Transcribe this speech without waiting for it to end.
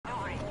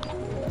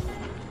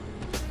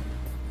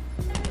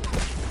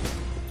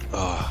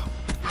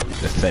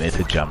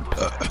Seniter jump.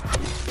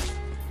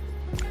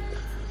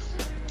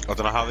 I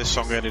don't know how this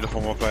song ended up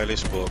on my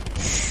playlist, but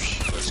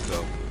let's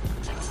go.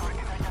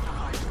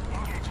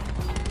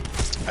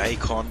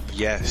 Akon,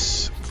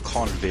 yes.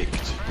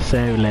 Convict.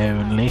 So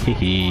lonely,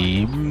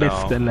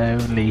 Mr.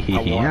 Lonely.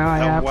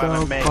 I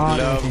wanna make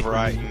love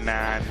right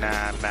now,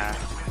 nah.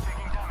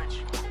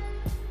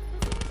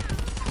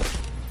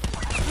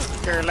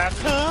 Girl, I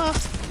love.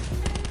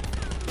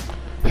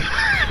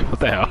 What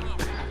the hell?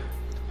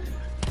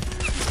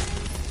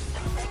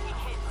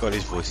 God,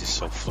 his voice is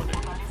so funny.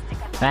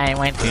 I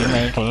want to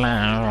make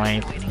love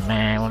right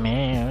now.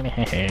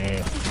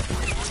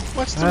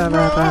 What's the wrong?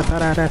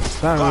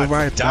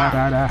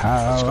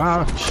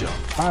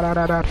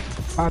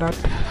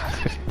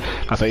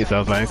 That's what it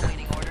sounds like.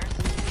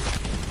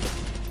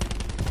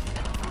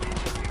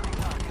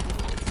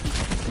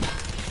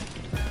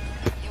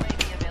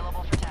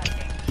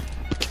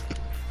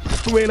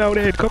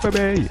 Reloaded, cover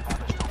me!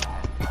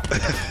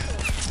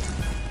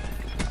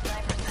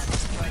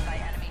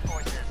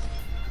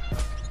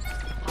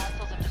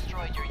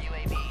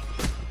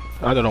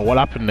 I don't know what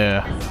happened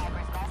there.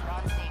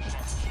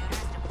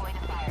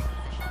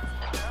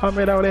 I'm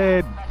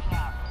reloaded!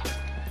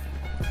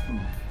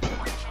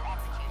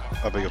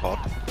 I beg your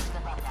pardon?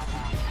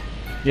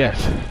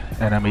 Yes,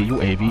 enemy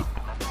UAV.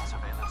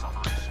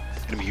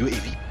 Enemy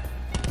UAV?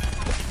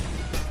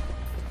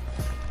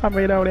 I'm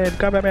reloaded,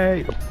 cover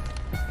me!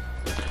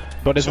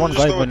 But there's one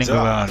guy running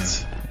around.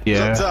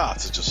 Yeah. Is that dart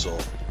I just saw?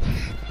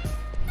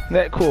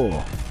 Let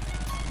go.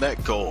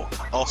 Let go.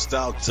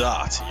 Hostile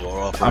dart.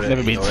 I've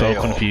never been so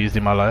confused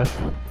in my life.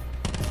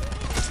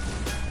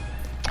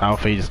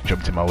 Alpha just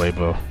jumped in my way,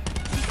 bro.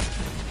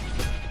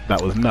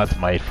 That was not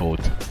my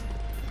fault.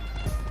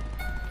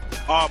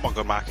 Oh my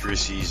god, my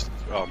accuracy's.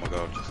 Oh my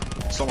god.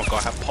 It's not like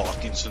I have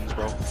Parkinson's,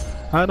 bro.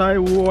 And I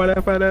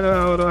wanna find it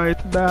out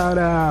right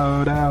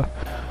now.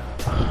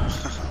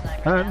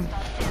 And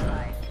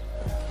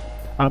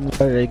I'm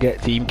gonna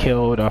get team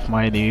killed off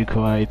my nuke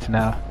right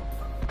now.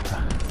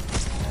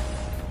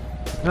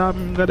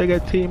 I'm gonna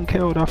get team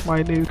killed off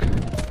my nuke.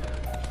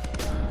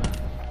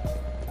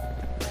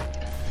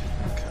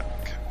 Okay.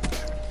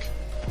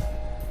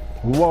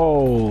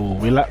 Whoa,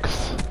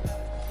 relax.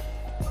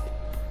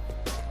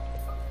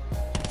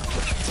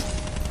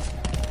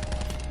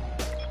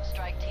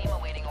 Strike team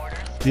awaiting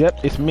orders. Yep,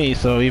 it's me,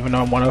 so even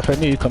though I'm one of a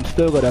nuke, I'm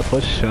still gonna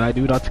push, and I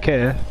do not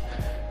care.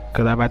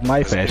 Cause I've had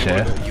my fair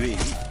share.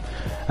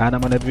 And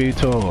I'm on a view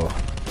tour.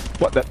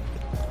 What the?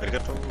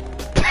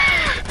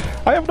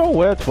 I have no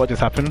words for what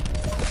just happened.